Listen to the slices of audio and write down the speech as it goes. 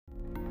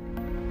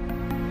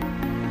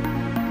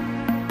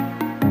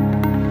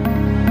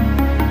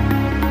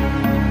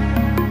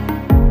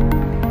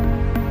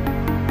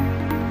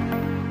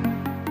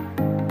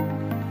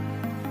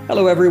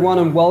Hello, everyone,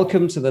 and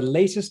welcome to the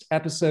latest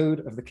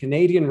episode of the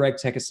Canadian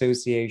RegTech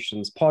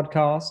Association's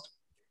podcast.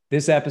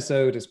 This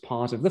episode is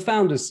part of the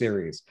Founders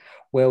Series,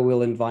 where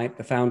we'll invite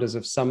the founders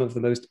of some of the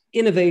most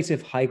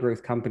innovative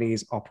high-growth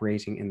companies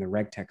operating in the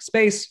RegTech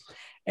space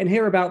and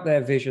hear about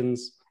their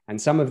visions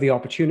and some of the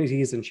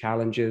opportunities and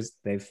challenges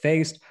they've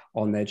faced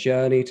on their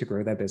journey to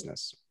grow their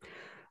business.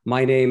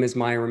 My name is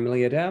Myron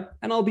Milliardaire,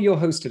 and I'll be your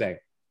host today.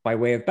 By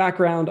way of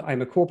background,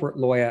 I'm a corporate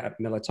lawyer at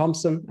Miller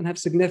Thomson and have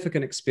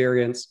significant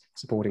experience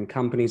supporting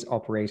companies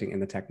operating in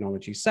the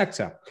technology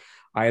sector.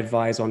 I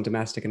advise on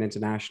domestic and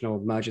international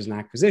mergers and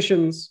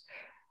acquisitions,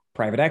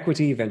 private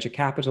equity, venture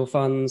capital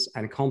funds,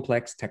 and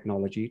complex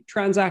technology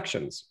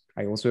transactions.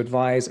 I also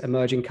advise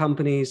emerging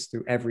companies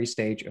through every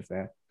stage of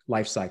their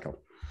life cycle.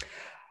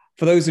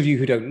 For those of you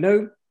who don't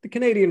know, the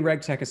Canadian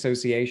RegTech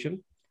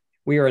Association,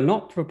 we are a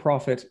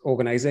not-for-profit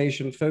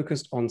organization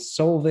focused on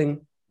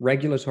solving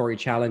regulatory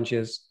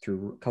challenges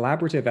through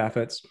collaborative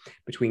efforts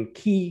between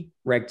key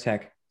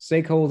RegTech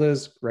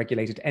stakeholders,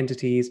 regulated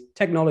entities,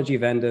 technology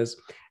vendors,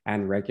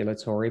 and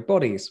regulatory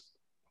bodies.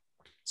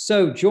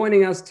 So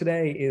joining us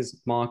today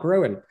is Mark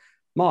Rowan.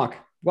 Mark,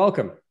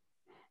 welcome.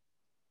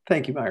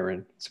 Thank you,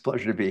 Myron. It's a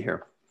pleasure to be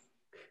here.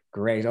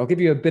 Great. I'll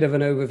give you a bit of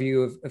an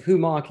overview of who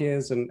Mark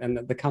is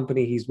and the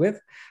company he's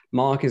with.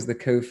 Mark is the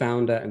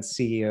co-founder and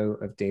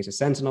CEO of Data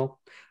Sentinel.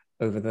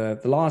 Over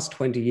the last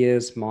 20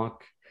 years,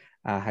 Mark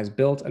has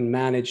built and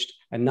managed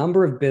a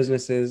number of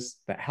businesses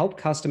that help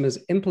customers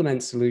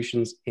implement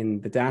solutions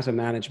in the data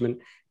management,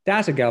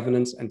 data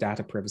governance, and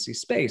data privacy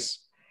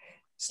space.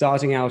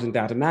 Starting out in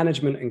data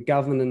management and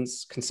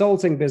governance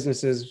consulting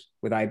businesses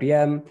with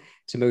IBM,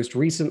 to most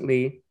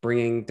recently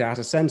bringing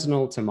Data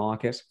Sentinel to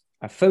market,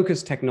 a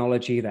focused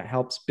technology that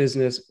helps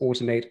business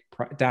automate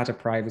data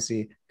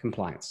privacy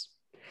compliance.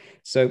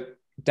 So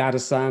Data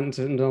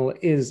Sentinel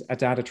is a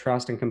data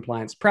trust and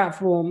compliance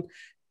platform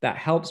that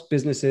helps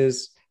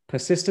businesses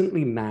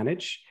persistently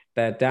manage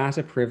their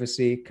data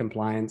privacy,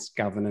 compliance,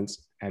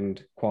 governance,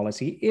 and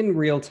quality in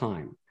real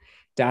time.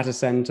 Data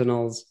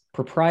Sentinel's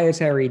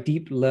proprietary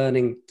deep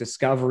learning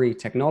discovery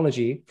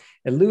technology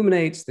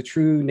illuminates the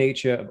true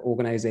nature of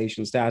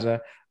organizations' data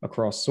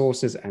across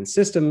sources and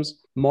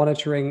systems,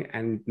 monitoring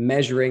and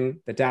measuring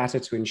the data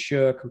to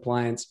ensure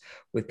compliance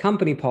with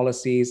company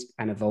policies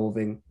and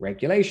evolving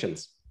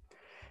regulations.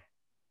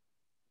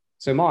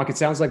 So, Mark, it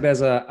sounds like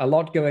there's a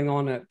lot going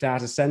on at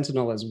Data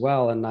Sentinel as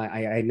well. And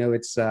I know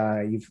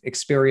you've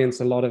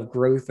experienced a lot of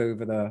growth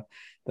over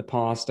the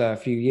past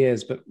few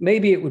years, but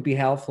maybe it would be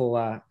helpful.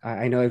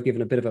 I know I've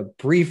given a bit of a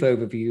brief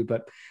overview,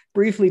 but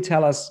briefly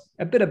tell us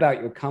a bit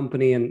about your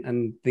company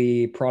and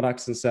the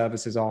products and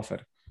services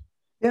offered.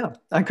 Yeah,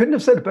 I couldn't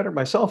have said it better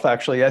myself,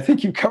 actually. I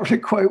think you covered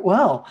it quite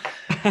well.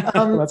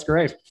 That's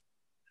great.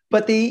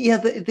 But the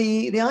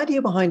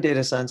idea behind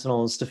Data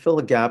Sentinel is to fill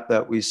a gap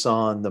that we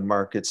saw in the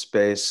market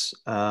space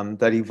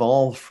that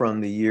evolved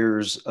from the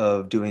years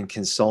of doing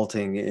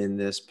consulting in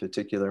this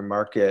particular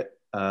market,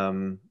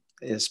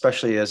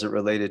 especially as it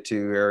related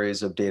to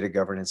areas of data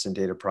governance and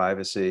data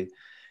privacy,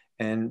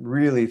 and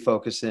really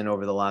focused in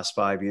over the last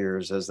 5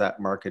 years as that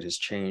market has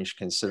changed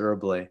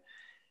considerably.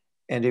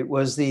 And it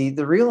was the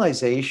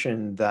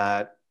realization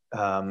that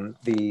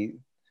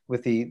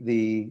with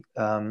a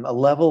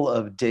level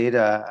of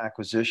data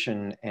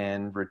acquisition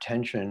and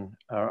retention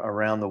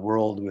around the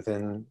world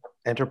within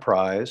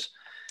enterprise,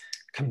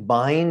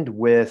 combined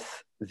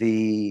with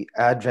the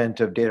advent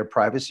of data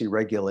privacy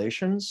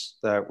regulations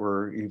that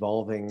were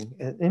evolving,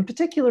 in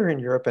particular in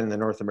Europe and the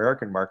North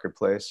American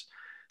marketplace,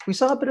 we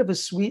saw a bit of a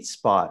sweet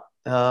spot.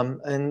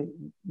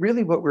 And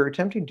really what we're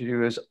attempting to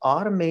do is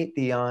automate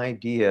the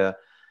idea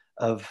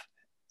of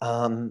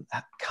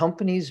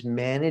companies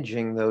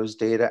managing those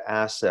data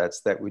assets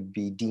that would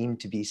be deemed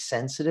to be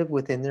sensitive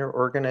within their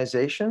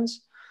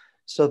organizations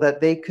so that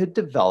they could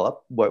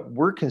develop what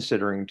we're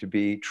considering to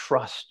be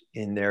trust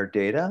in their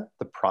data,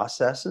 the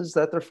processes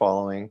that they're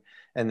following,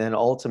 and then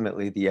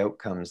ultimately the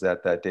outcomes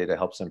that that data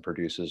helps them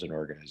produce as an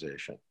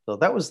organization. So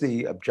that was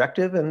the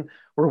objective, and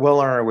we're well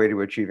on our way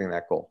to achieving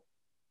that goal.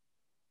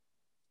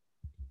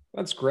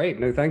 That's great.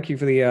 No, thank you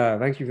for the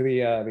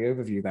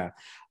overview there.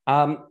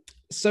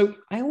 So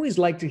I always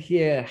like to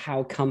hear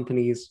how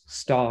companies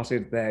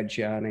started their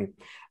journey.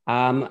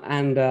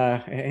 And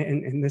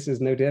this is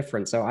no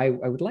different. So I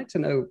would like to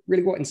know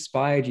really what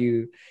inspired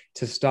you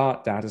to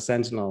start Data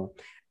Sentinel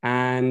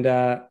and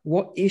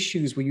what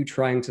issues were you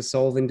trying to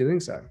solve in doing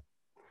so?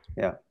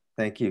 Yeah,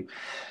 thank you.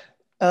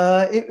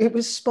 It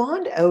was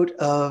spawned out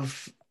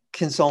of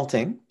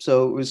consulting.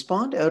 So it was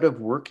spawned out of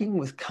working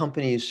with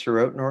companies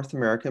throughout North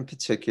America in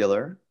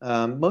particular,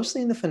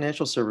 mostly in the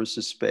financial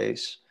services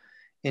space,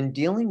 in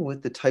dealing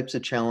with the types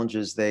of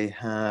challenges they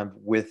have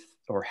with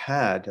or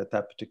had at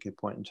that particular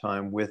point in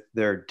time with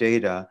their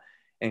data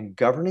and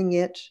governing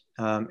it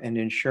and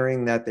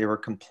ensuring that they were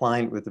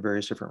compliant with the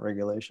various different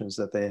regulations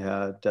that they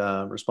had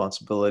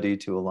responsibility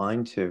to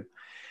align to.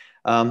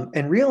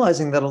 And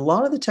realizing that a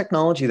lot of the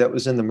technology that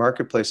was in the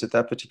marketplace at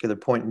that particular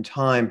point in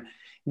time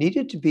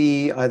needed to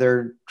be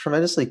either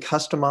tremendously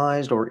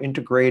customized or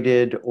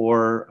integrated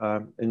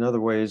or in other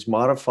ways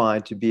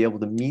modified to be able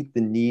to meet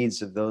the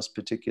needs of those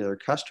particular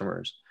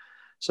customers.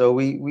 So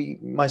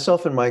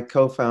myself and my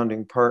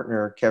co-founding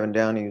partner, Kevin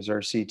Downey, who's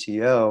our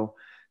CTO,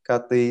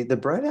 got the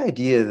bright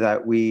idea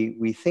that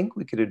we think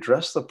we could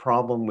address the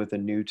problem with a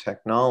new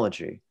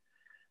technology.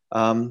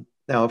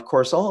 Now, of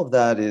course, all of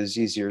that is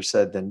easier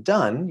said than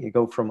done. You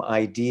go from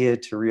idea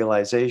to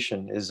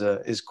realization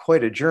is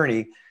quite a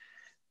journey.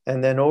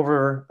 And then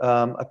over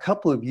a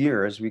couple of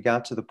years, we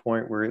got to the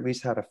point where we at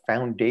least had a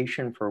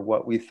foundation for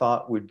what we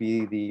thought would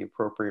be the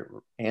appropriate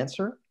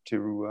answer to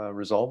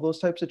resolve those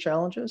types of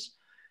challenges.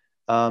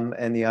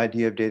 And the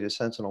idea of Data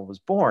Sentinel was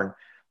born.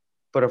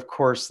 But of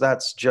course,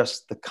 that's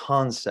just the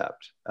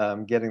concept.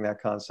 Getting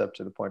that concept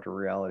to the point of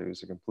reality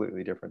was a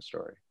completely different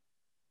story.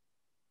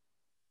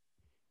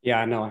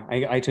 Yeah, no,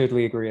 I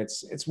totally agree.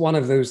 It's one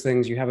of those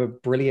things. You have a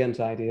brilliant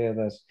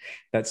idea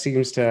that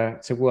seems to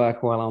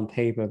work well on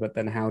paper, but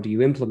then how do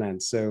you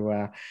implement?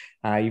 So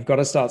you've got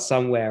to start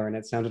somewhere, and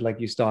it sounded like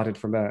you started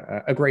from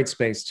a great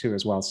space too,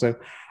 as well. So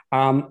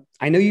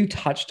I know you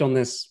touched on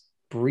this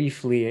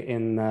briefly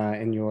in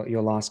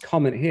your last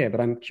comment here,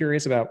 but I'm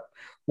curious about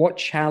what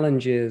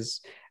challenges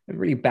and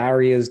really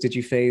barriers did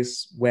you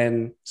face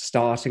when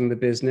starting the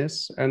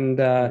business, and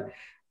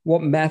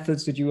what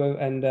methods did you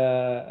and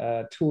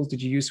tools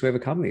did you use to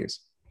overcome these?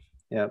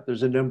 Yeah,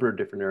 there's a number of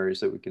different areas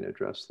that we can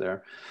address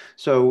there.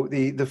 So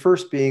the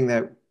first being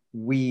that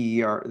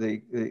we are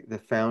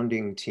the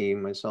founding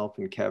team, myself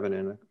and Kevin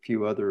and a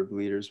few other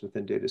leaders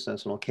within Data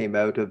Sentinel came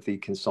out of the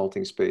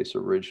consulting space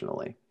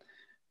originally.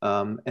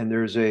 And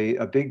there's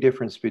a big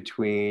difference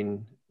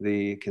between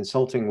the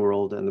consulting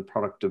world and the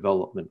product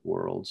development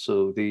world.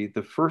 So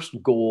the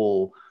first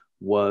goal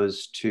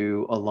was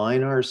to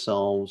align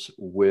ourselves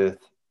with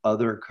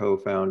other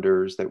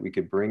co-founders that we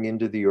could bring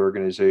into the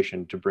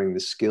organization to bring the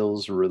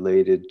skills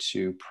related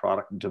to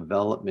product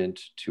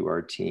development to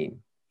our team.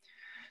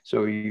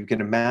 So you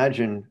can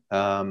imagine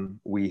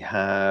we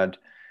had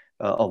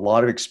a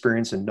lot of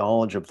experience and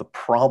knowledge of the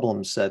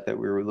problem set that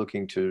we were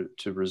looking to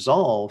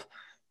resolve,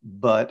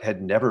 but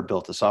had never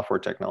built a software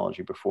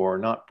technology before,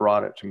 not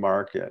brought it to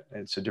market.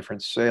 It's a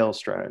different sales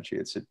strategy.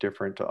 It's a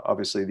different,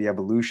 obviously the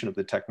evolution of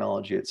the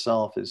technology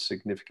itself is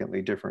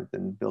significantly different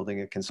than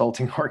building a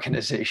consulting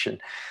organization.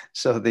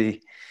 So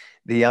the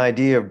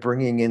idea of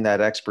bringing in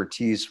that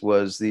expertise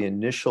was the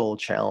initial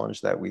challenge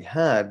that we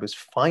had, was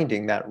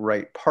finding that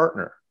right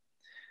partner.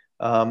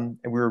 And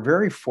we were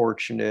very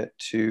fortunate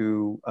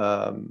to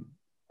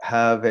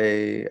have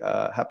a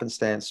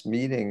happenstance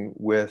meeting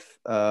with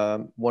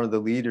one of the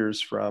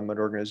leaders from an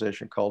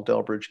organization called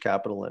Delbridge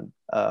Capital and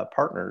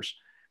Partners.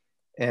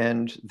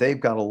 And they've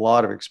got a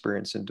lot of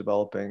experience in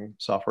developing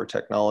software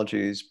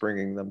technologies,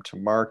 bringing them to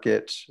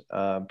market,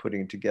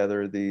 putting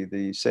together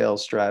the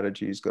sales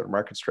strategies,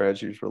 go-to-market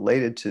strategies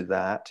related to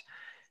that.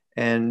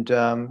 And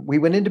we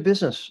went into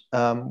business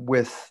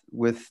with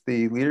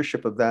the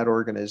leadership of that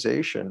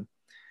organization.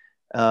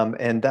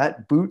 And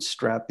that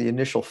bootstrapped the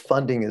initial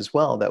funding as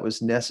well that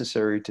was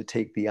necessary to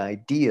take the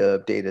idea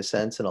of Data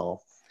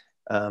Sentinel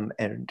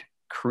and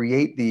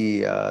create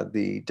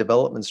the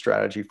development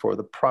strategy for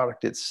the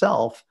product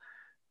itself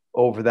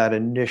over that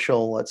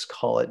initial, let's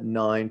call it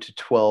 9 to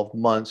 12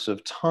 months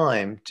of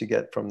time to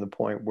get from the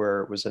point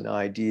where it was an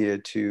idea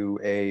to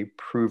a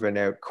proven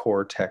out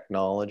core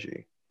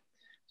technology.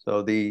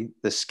 So the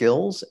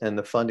skills and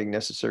the funding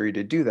necessary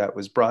to do that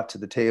was brought to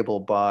the table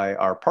by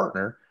our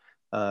partner,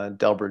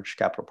 Delbridge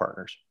Capital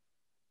Partners.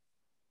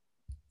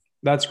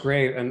 That's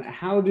great. And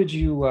how did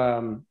you,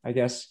 I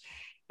guess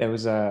there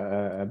was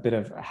a bit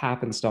of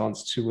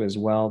happenstance too as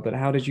well, but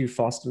how did you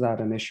foster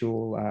that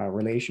initial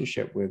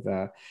relationship with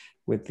the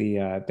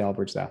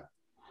Delbridge there?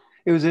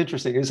 It was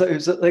interesting. It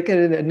was like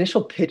an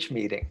initial pitch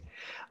meeting.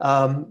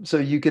 So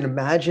you can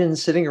imagine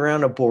sitting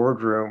around a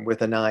boardroom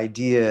with an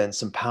idea and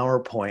some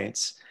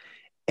PowerPoints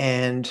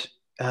and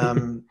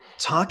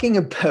talking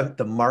about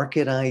the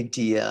market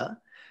idea,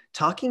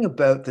 talking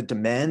about the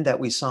demand that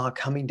we saw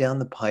coming down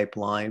the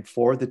pipeline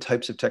for the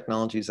types of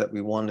technologies that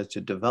we wanted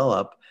to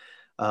develop,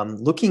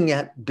 looking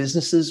at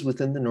businesses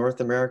within the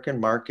North American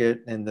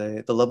market and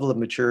the level of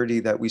maturity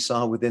that we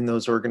saw within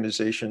those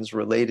organizations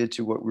related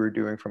to what we were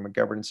doing from a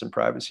governance and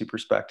privacy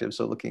perspective.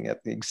 So looking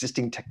at the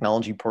existing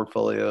technology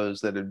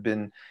portfolios that had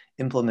been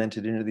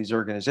implemented into these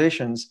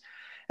organizations.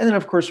 And then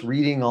of course,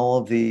 reading all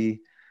of the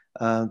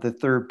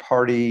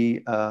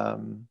third-party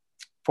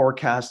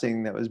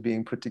forecasting that was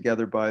being put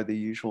together by the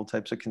usual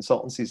types of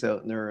consultancies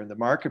out there in the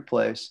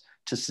marketplace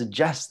to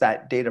suggest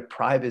that data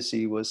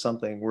privacy was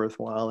something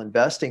worthwhile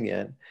investing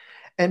in.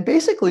 And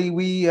basically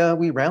we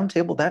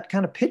roundtabled that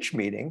kind of pitch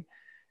meeting.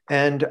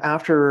 And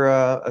after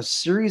a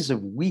series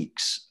of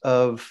weeks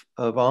of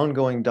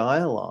ongoing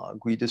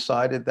dialogue, we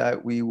decided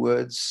that we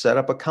would set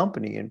up a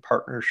company in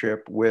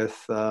partnership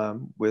with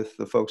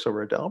the folks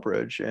over at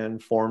Delbridge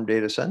and form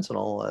Data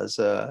Sentinel as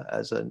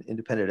an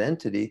independent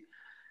entity.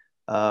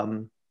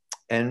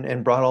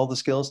 And brought all the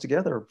skills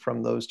together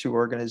from those two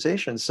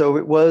organizations. So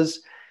it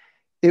was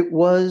It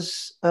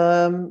was,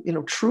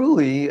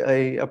 truly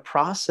a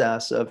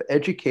process of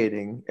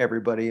educating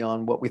everybody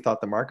on what we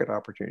thought the market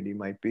opportunity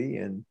might be,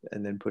 and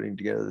then putting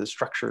together the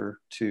structure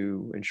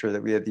to ensure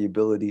that we had the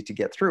ability to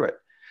get through it.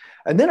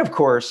 And then, of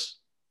course,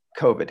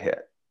 COVID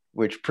hit,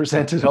 which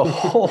presented a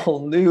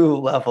whole new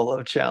level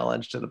of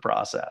challenge to the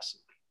process.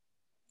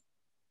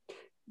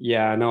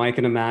 Yeah, no, I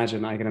can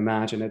imagine. I can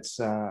imagine.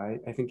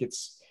 I think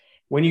it's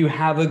when you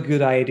have a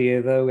good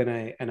idea though in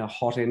a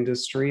hot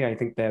industry. I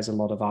think there's a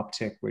lot of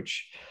uptick,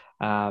 which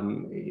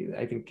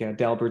I think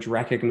Delbridge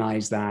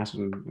recognized that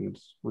and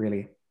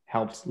really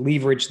helped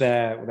leverage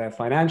their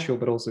financial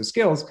but also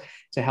skills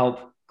to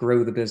help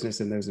grow the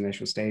business in those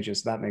initial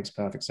stages. So that makes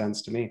perfect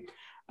sense to me.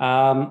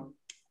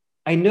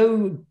 I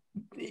know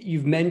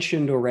you've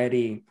mentioned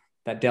already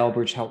that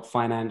Delbridge helped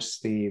finance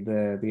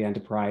the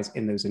enterprise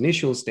in those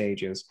initial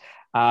stages.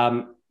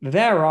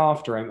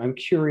 Thereafter, I'm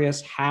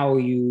curious how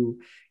you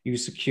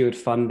secured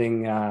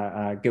funding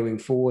going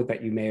forward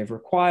that you may have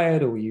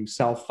required, or you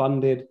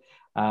self-funded,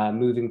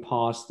 moving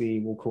past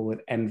we'll call it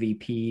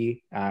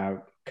MVP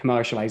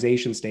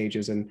commercialization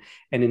stages and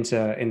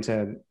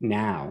into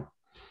now.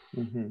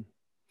 Mm-hmm.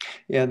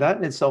 Yeah, that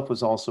in itself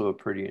was also a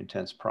pretty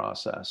intense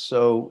process.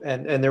 So,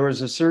 and there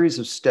was a series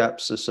of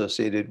steps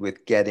associated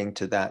with getting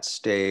to that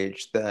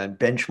stage, the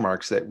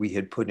benchmarks that we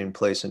had put in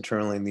place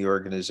internally in the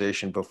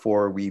organization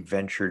before we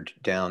ventured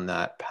down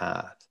that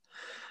path.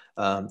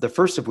 The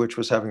first of which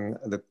was having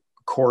the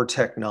core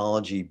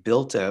technology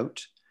built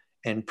out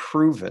and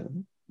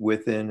proven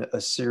within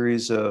a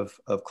series of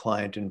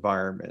client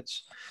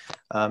environments.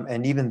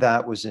 And even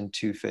that was in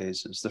two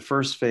phases. The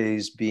first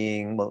phase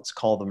being, let's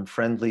call them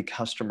friendly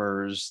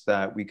customers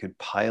that we could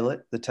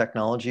pilot the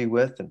technology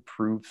with and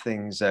prove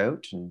things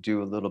out and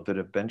do a little bit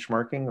of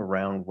benchmarking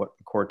around what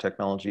the core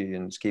technology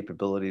and its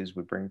capabilities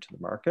would bring to the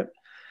market.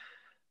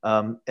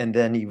 And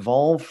then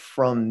evolve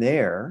from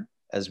there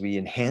as we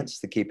enhance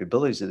the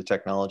capabilities of the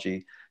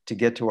technology to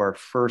get to our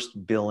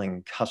first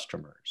billing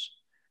customers,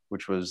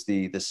 which was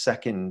the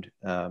second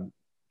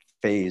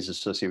phase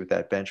associated with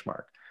that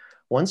benchmark.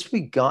 Once we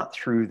got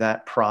through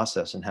that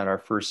process and had our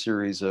first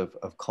series of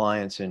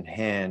clients in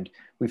hand,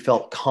 we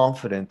felt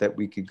confident that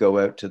we could go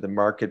out to the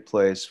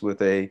marketplace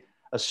with a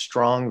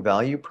strong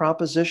value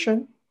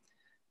proposition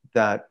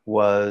that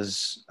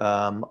was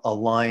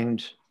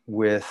aligned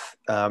with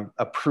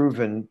a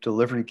proven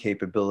delivery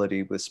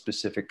capability with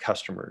specific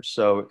customers.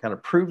 So it kind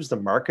of proves the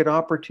market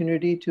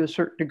opportunity to a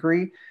certain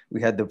degree. We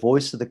had the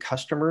voice of the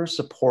customer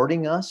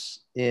supporting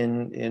us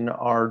in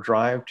our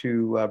drive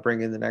to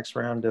bring in the next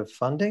round of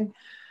funding.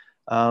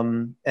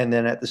 And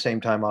then at the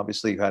same time,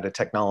 obviously, you had a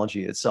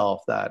technology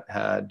itself that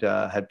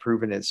had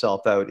proven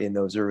itself out in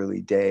those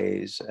early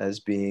days as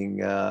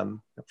being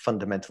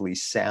fundamentally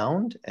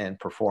sound and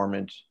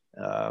performant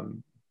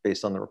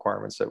based on the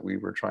requirements that we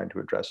were trying to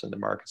address in the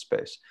market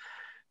space.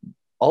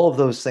 All of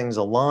those things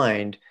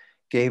aligned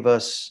gave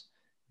us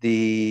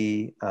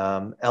the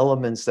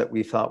elements that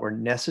we thought were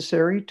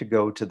necessary to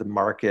go to the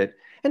market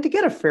and to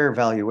get a fair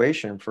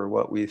valuation for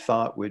what we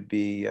thought would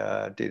be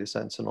Data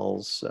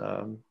Sentinel's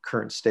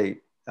current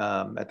state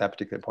at that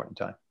particular point in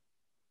time.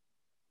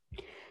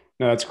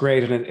 No, that's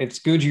great. And it's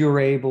good you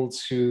were able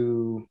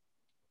to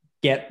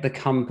get the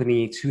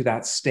company to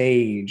that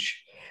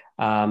stage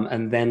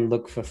and then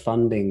look for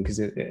funding, because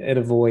it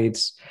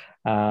avoids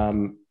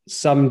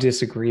some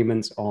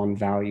disagreements on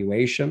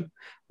valuation,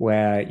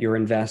 where you're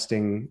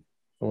investing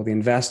or the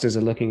investors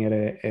are looking at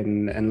it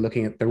and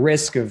looking at the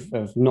risk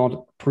of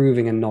not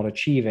proving and not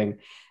achieving,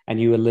 and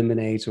you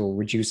eliminate or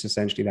reduce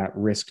essentially that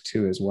risk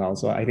too as well.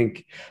 So I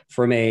think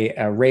from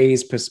a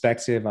raise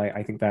perspective,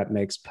 I think that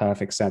makes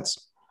perfect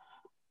sense.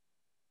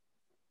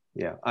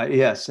 Yeah,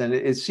 yes, and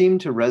it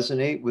seemed to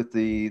resonate with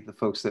the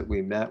folks that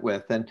we met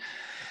with. And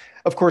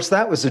of course,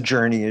 that was a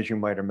journey, as you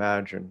might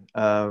imagine.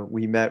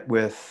 We met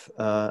with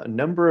a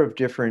number of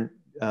different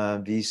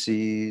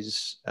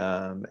VCs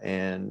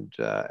and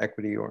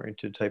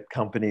equity-oriented type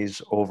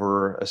companies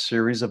over a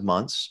series of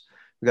months.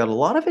 We got a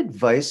lot of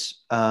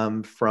advice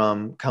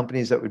from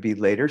companies that would be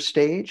later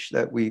stage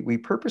that we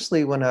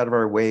purposely went out of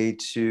our way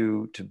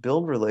to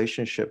build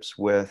relationships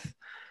with,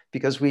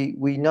 because we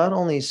not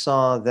only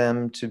saw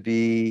them to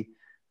be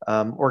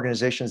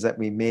organizations that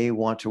we may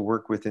want to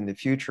work with in the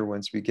future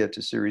once we get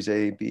to Series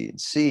A, B,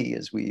 and C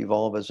as we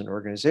evolve as an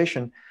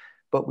organization,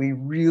 but we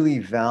really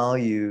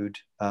valued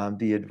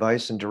the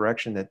advice and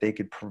direction that they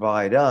could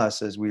provide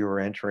us as we were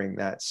entering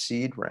that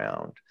seed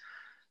round.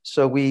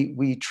 So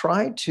we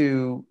tried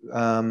to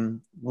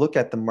look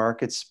at the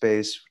market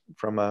space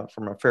from a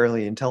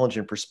fairly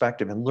intelligent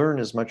perspective and learn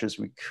as much as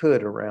we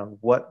could around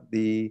what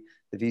the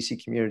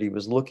VC community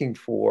was looking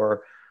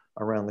for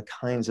around the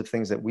kinds of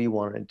things that we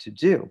wanted to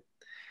do.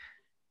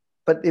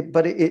 But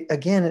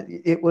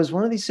it was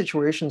one of these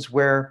situations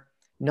where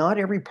not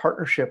every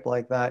partnership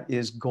like that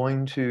is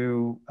going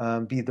to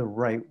be the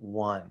right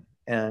one.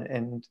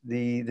 And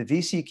the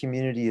VC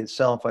community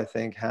itself, I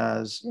think,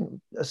 has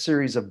a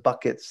series of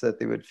buckets that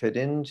they would fit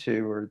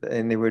into,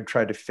 and they would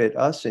try to fit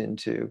us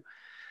into.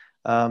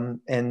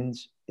 And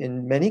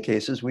in many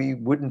cases, we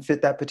wouldn't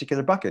fit that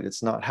particular bucket.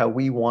 It's not how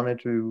we wanted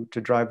to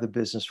drive the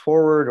business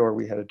forward, or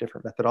we had a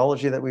different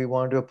methodology that we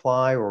wanted to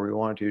apply, or we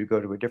wanted to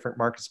go to a different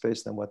market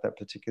space than what that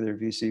particular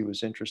VC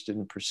was interested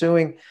in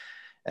pursuing.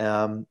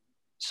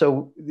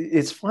 So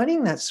it's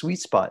finding that sweet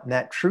spot and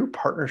that true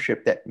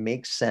partnership that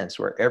makes sense,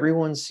 where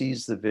everyone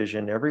sees the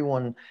vision,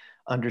 everyone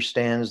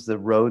understands the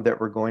road that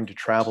we're going to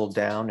travel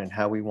down and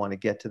how we want to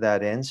get to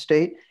that end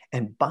state,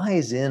 and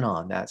buys in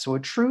on that. So a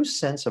true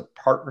sense of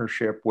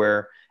partnership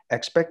where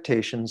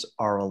expectations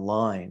are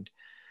aligned.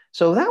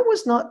 So that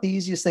was not the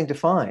easiest thing to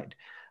find.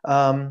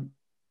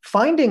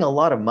 Finding a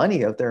lot of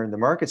money out there in the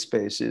market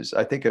space is,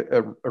 I think,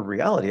 a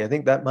reality. I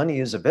think that money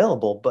is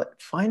available,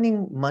 but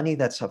finding money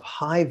that's of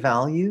high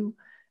value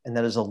and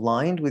that is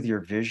aligned with your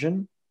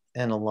vision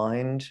and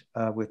aligned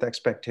with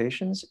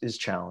expectations is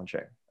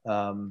challenging.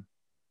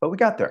 But we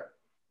got there.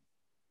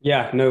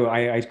 Yeah, no,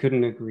 I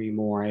couldn't agree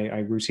more.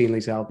 I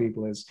routinely tell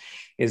people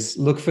is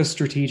look for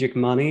strategic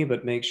money,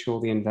 but make sure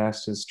the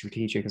investor's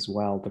strategic as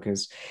well.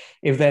 Because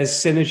if there's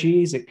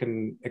synergies, it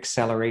can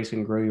accelerate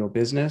and grow your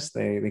business.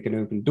 They can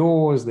open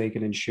doors. They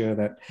can ensure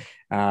that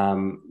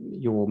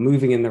you're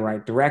moving in the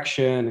right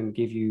direction and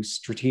give you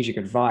strategic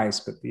advice.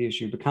 But the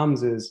issue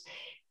becomes is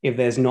if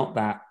there's not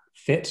that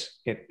fit,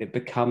 it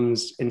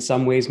becomes in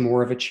some ways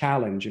more of a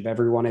challenge if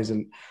everyone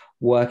isn't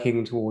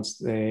working towards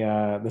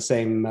the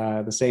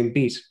same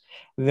beat.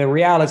 The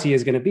reality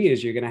is going to be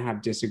is you're going to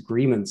have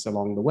disagreements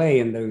along the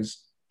way, and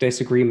those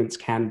disagreements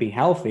can be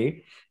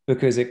healthy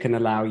because it can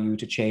allow you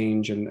to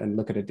change and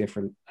look at a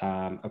different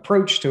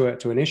approach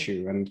to an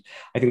issue. And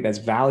I think there's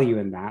value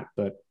in that,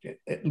 but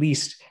at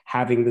least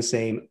having the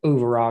same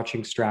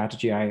overarching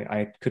strategy,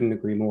 I couldn't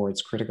agree more.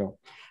 It's critical.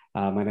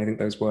 And I think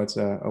those words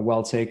are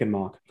well taken,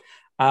 Mark.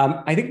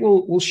 I think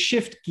we'll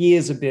shift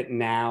gears a bit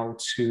now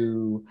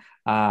to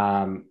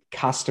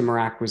customer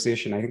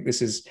acquisition. I think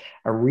this is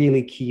a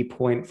really key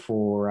point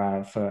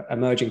for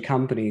emerging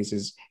companies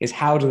is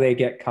how do they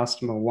get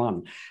customer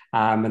one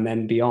and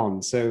then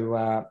beyond.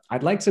 So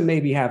I'd like to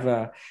maybe have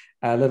a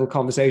little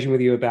conversation with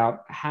you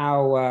about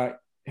how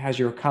has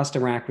your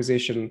customer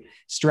acquisition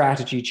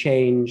strategy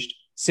changed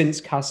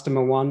since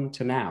customer one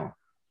to now?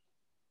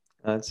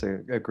 That's a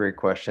great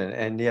question.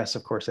 And yes,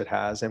 of course it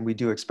has. And we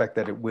do expect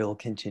that it will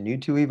continue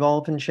to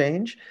evolve and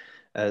change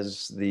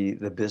as the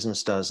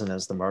business does and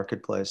as the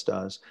marketplace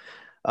does.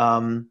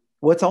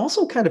 What's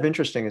also kind of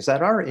interesting is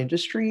that our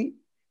industry,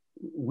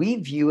 we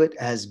view it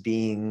as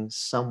being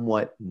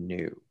somewhat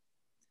new.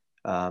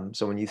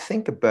 So when you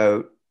think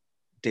about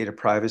data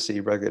privacy,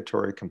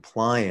 regulatory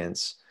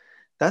compliance,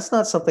 that's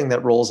not something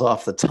that rolls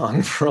off the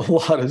tongue for a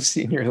lot of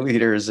senior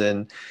leaders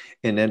in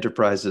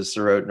enterprises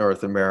throughout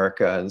North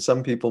America. And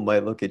some people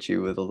might look at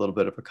you with a little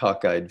bit of a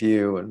cockeyed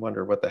view and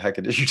wonder what the heck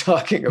it is you're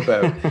talking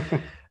about,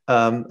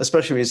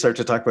 especially when you start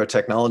to talk about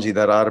technology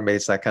that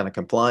automates that kind of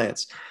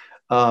compliance.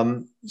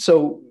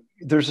 So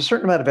there's a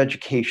certain amount of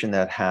education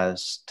that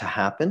has to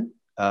happen,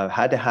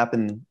 had to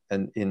happen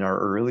in our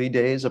early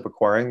days of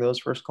acquiring those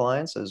first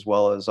clients, as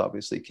well as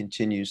obviously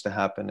continues to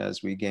happen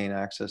as we gain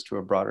access to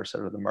a broader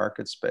set of the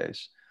market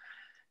space.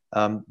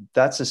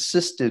 That's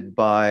assisted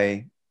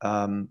by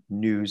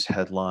news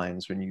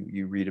headlines. When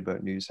you read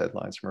about news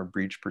headlines from a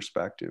breach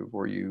perspective,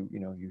 or you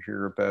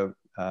hear about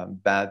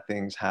bad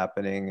things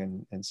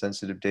happening and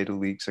sensitive data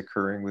leaks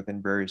occurring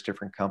within various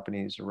different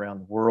companies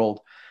around the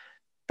world,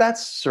 that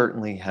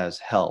certainly has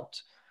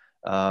helped.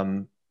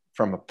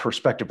 From a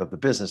perspective of the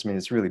business, I mean,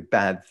 it's really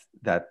bad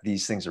that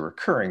these things are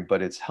occurring,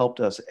 but it's helped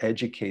us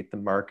educate the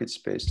market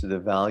space to the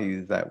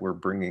value that we're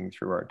bringing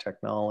through our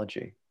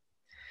technology.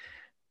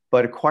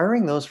 But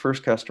acquiring those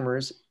first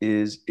customers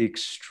is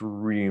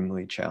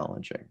extremely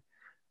challenging.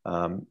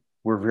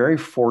 We're very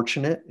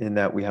fortunate in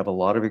that we have a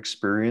lot of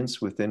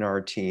experience within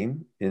our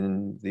team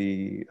in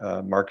the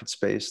market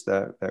space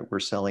that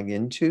we're selling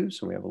into.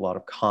 So we have a lot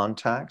of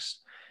contacts,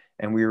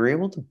 and we were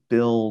able to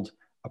build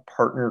a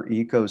partner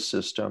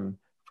ecosystem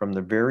from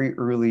the very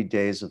early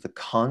days of the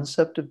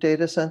concept of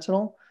Data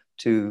Sentinel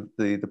to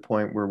the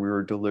point where we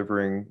were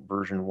delivering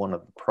version 1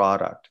 of the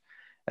product.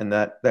 And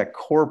that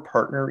core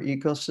partner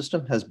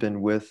ecosystem has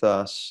been with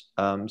us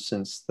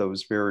since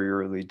those very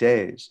early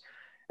days.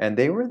 And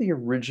they were the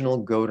original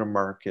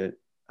go-to-market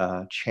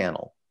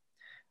channel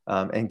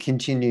and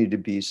continue to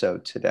be so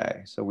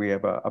today. So we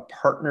have a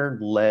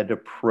partner-led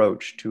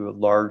approach to a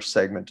large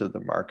segment of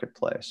the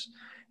marketplace.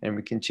 And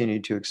we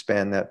continue to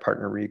expand that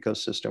partner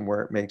ecosystem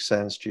where it makes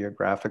sense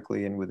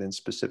geographically and within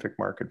specific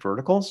market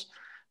verticals.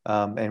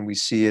 And we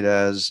see it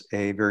as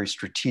a very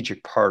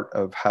strategic part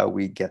of how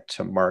we get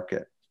to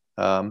market.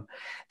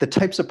 The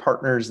types of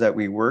partners that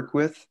we work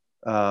with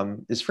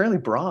is fairly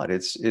broad.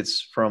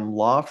 It's from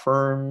law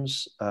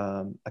firms,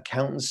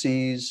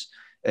 accountancies,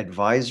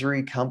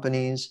 advisory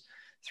companies,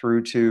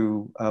 through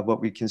to what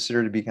we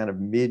consider to be kind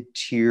of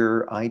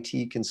mid-tier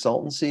IT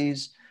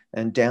consultancies,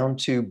 and down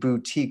to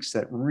boutiques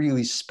that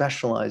really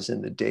specialize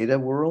in the data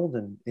world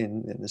and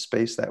in the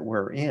space that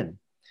we're in.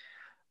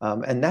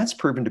 And that's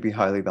proven to be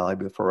highly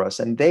valuable for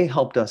us. And they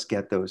helped us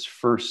get those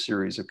first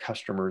series of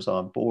customers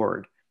on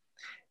board.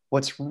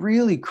 What's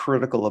really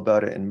critical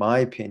about it, in my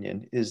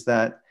opinion, is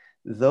that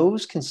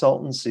those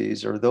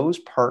consultancies or those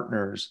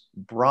partners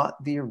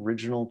brought the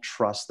original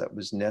trust that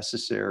was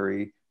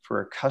necessary for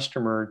a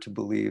customer to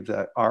believe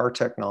that our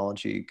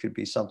technology could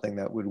be something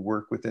that would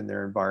work within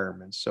their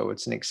environment. So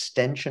it's an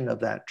extension of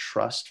that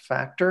trust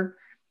factor.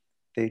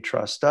 They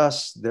trust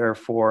us,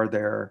 therefore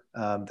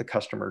the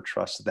customer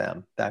trusts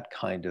them, that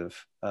kind of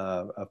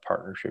a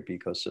partnership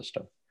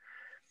ecosystem.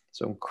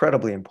 So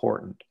incredibly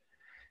important.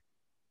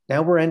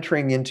 Now we're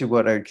entering into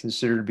what I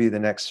consider to be the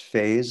next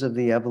phase of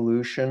the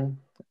evolution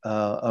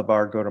of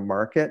our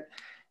go-to-market.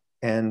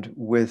 And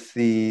with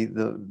the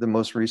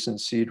most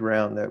recent seed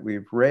round that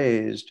we've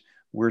raised,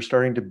 we're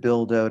starting to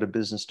build out a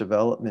business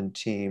development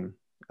team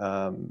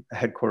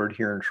headquartered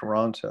here in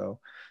Toronto.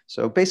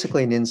 So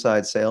basically an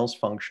inside sales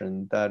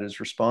function that is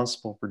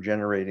responsible for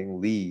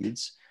generating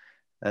leads.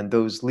 And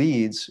those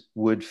leads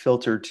would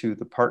filter to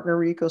the partner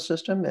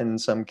ecosystem. And in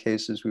some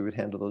cases, we would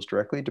handle those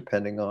directly,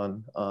 depending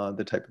on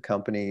the type of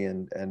company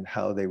and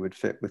how they would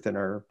fit within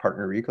our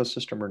partner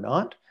ecosystem or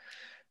not.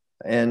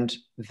 And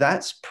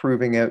that's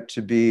proving out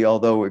to be,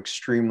 although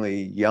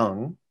extremely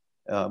young,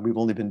 we've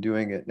only been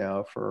doing it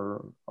now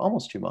for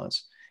almost 2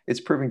 months.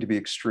 It's proving to be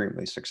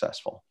extremely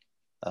successful,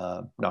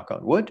 knock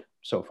on wood,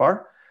 so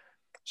far.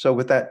 So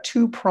with that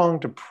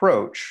two-pronged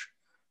approach,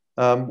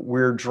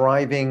 we're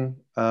driving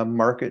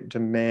market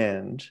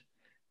demand.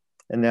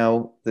 And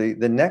now the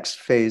next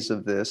phase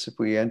of this, if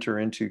we enter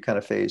into kind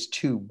of phase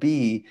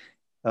 2B,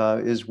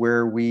 is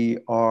where we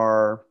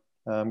are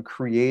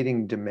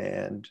creating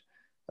demand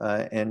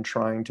and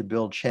trying to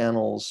build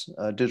channels,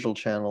 digital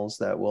channels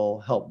that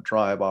will help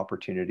drive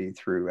opportunity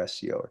through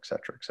SEO, et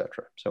cetera, et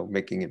cetera. So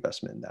making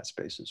investment in that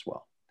space as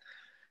well.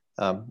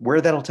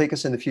 Where that'll take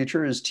us in the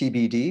future is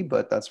TBD,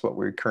 but that's what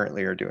we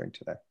currently are doing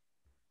today.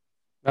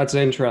 That's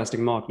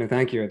interesting, Mark. No,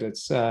 thank you.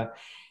 It's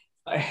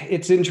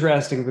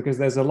interesting because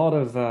there's a lot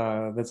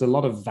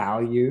of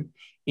value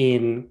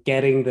in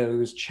getting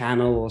those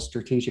channel or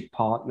strategic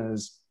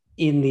partners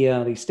in the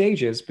early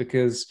stages,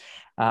 because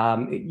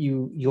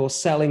you're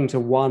selling to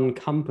one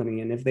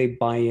company, and if they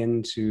buy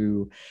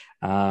into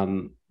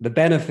the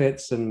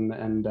benefits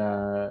and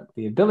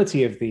the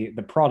ability of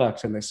the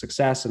product and the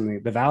success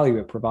and the value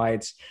it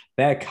provides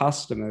their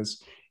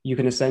customers, you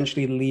can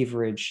essentially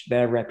leverage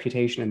their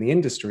reputation in the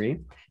industry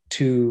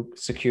to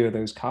secure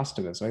those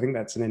customers. So I think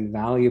that's an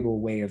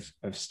invaluable way of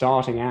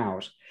starting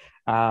out,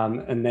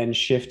 and then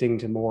shifting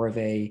to more of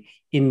a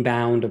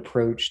inbound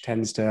approach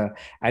tends to,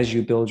 as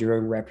you build your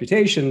own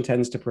reputation,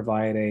 tends to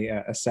provide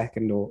a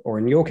second or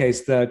in your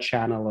case third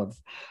channel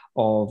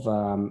of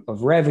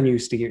revenue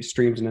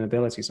streams and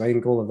ability. So I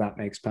think all of that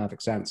makes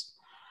perfect sense.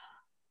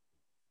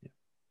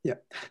 Yeah,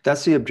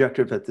 that's the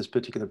objective at this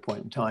particular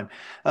point in time.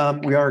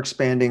 We are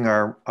expanding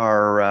our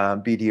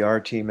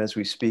BDR team as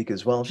we speak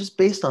as well, just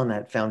based on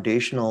that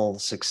foundational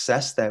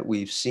success that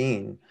we've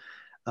seen.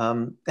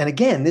 And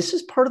again, this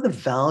is part of the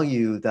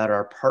value that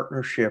our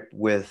partnership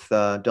with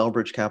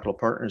Delbridge Capital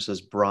Partners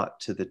has brought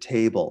to the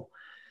table.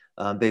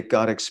 They've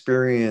got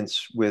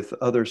experience with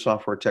other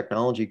software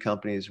technology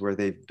companies where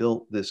they've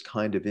built this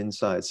kind of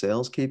inside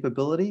sales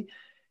capability,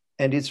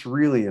 and it's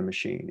really a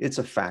machine. It's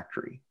a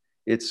factory.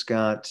 It's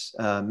got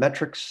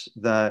metrics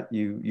that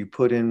you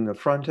put in the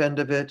front end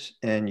of it,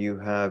 and you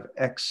have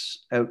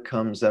X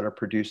outcomes that are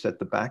produced at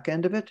the back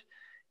end of it.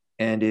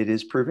 And it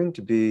is proving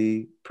to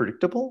be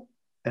predictable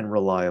and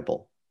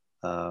reliable.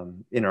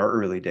 In our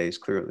early days,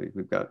 clearly,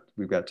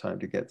 we've got time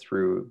to get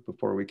through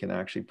before we can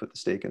actually put the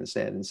stake in the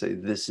sand and say,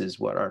 this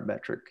is what our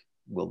metric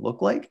will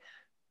look like,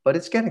 but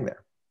it's getting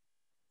there.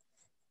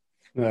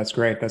 No, that's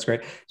great. That's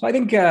great. So I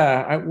think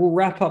we'll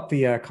wrap up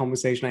the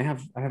conversation.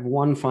 I have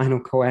one final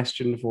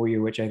question for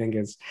you, which I think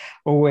is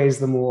always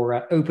the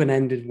more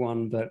open-ended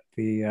one, but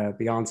the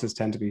answers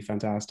tend to be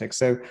fantastic.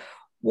 So,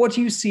 what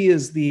do you see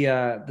as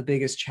the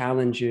biggest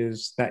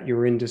challenges that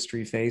your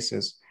industry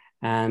faces,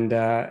 and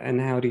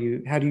how do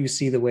you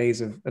see the ways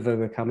of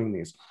overcoming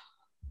these?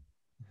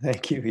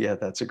 Thank you. Yeah,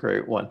 that's a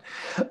great one.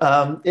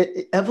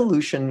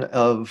 Evolution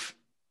of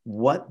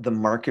what the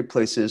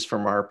marketplace is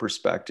from our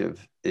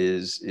perspective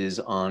is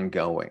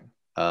ongoing.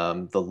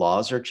 The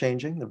laws are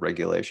changing, the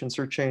regulations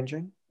are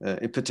changing.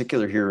 In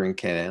particular, here in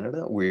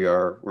Canada,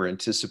 we're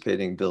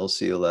anticipating Bill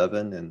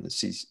C-11 and the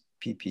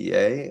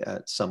CPPA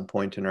at some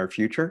point in our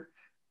future,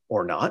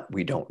 or not.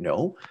 We don't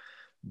know,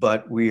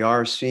 but we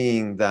are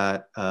seeing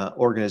that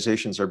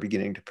organizations are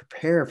beginning to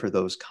prepare for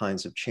those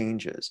kinds of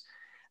changes.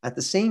 At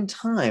the same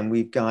time,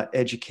 we've got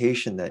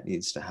education that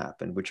needs to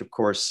happen, which of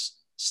course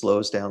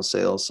slows down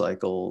sales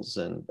cycles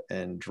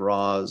and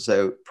draws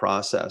out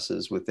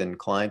processes within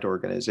client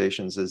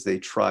organizations as they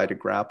try to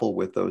grapple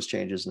with those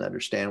changes and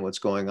understand what's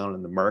going on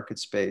in the market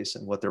space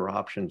and what their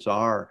options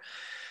are.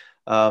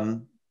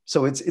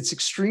 So it's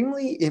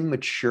extremely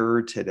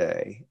immature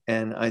today.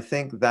 And I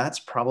think that's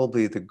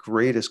probably the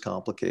greatest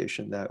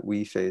complication that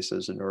we face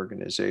as an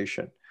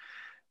organization.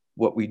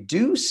 What we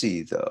do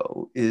see,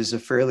 though, is a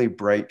fairly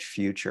bright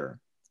future.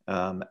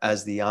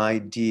 as the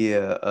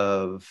idea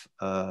of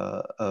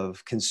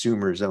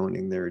consumers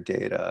owning their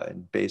data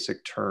in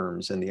basic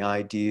terms, and the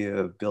idea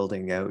of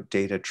building out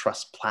data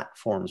trust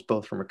platforms,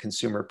 both from a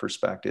consumer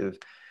perspective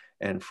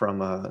and from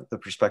the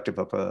perspective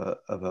of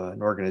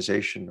an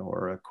organization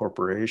or a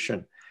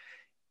corporation,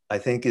 I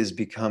think is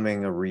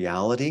becoming a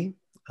reality.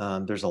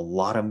 There's a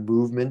lot of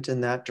movement in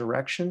that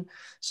direction.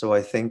 So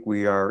I think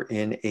we are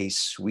in a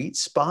sweet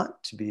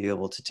spot to be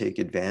able to take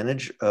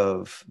advantage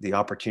of the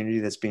opportunity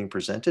that's being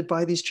presented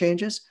by these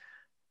changes.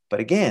 But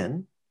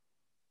again,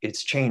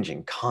 it's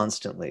changing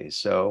constantly.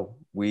 So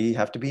we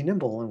have to be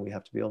nimble and we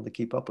have to be able to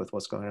keep up with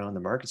what's going on in the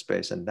market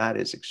space. And that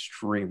is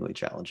extremely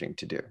challenging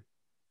to do.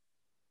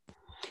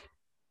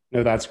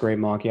 No, that's great,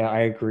 Mark. Yeah, I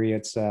agree.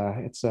 It's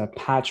a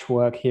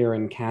patchwork here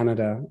in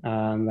Canada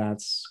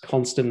that's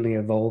constantly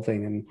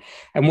evolving,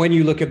 and when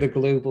you look at the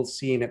global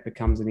scene, it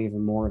becomes an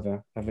even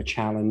more of a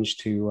challenge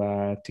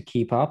to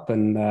keep up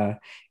and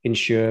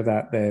ensure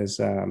that there's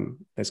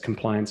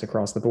compliance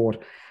across the board.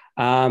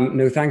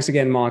 No, thanks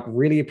again, Mark.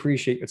 Really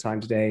appreciate your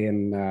time today,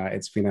 and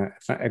it's been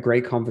a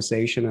great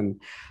conversation, and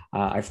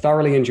I've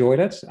thoroughly enjoyed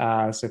it.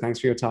 So thanks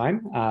for your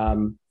time.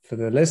 For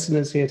the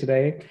listeners here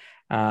today,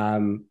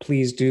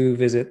 please do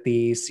visit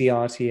the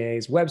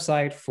CRTA's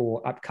website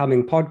for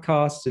upcoming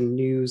podcasts and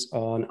news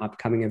on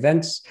upcoming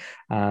events.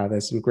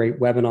 There's some great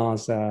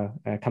webinars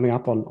coming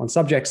up on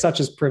subjects such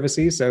as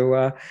privacy,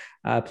 so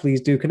please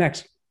do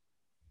connect.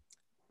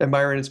 And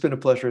Myron, it's been a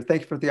pleasure.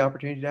 Thank you for the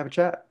opportunity to have a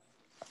chat.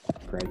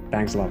 Great.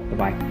 Thanks a lot.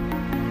 Bye-bye.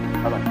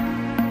 Bye-bye.